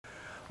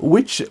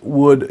which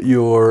would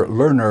your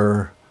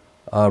learner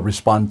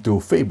respond to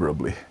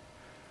favorably?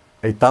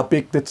 A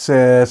topic that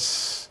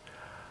says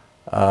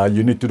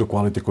you need to do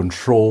quality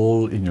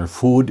control in your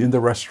food in the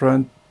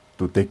restaurant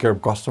to take care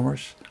of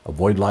customers,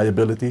 avoid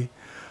liability.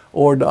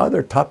 Or the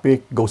other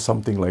topic goes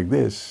something like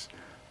this: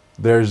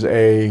 there's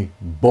a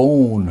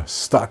bone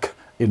stuck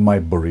in my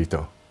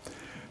burrito.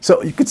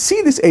 So you could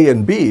see this A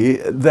and B,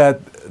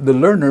 that the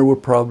learner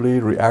would probably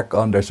react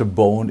on, there's a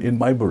bone in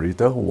my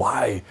burrito.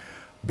 Why?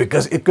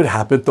 Because it could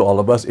happen to all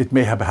of us. It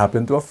may have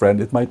happened to a friend.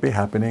 It might be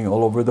happening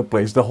all over the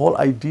place. The whole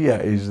idea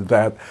is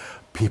that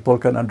people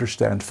can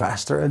understand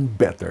faster and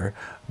better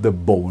the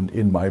bone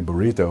in my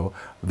burrito.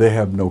 They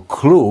have no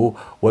clue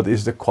what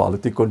is the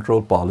quality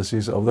control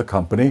policies of the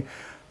company.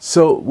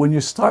 So when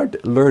you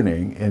start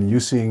learning and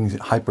using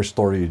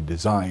hyperstory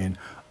design,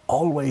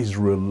 always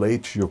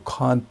relate your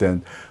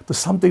content to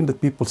something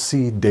that people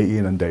see day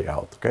in and day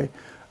out, okay?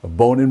 A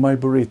bone in my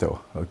burrito,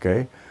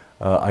 okay?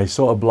 I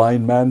saw a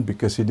blind man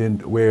because he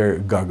didn't wear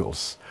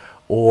goggles.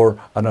 Or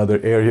another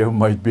area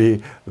might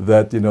be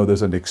that, you know,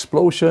 there's an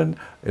explosion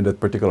in that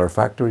particular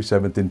factory,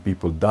 17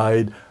 people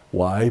died.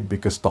 Why?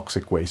 Because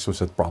toxic waste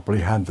was not properly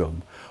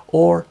handled.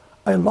 Or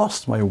I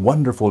lost my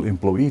wonderful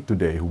employee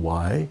today.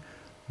 Why?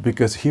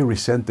 Because he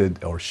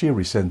resented or she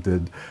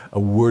resented a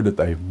word that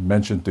I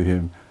mentioned to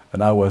him,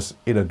 and I was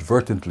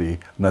inadvertently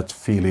not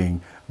feeling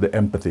the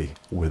empathy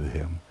with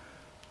him.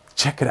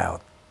 Check it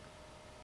out.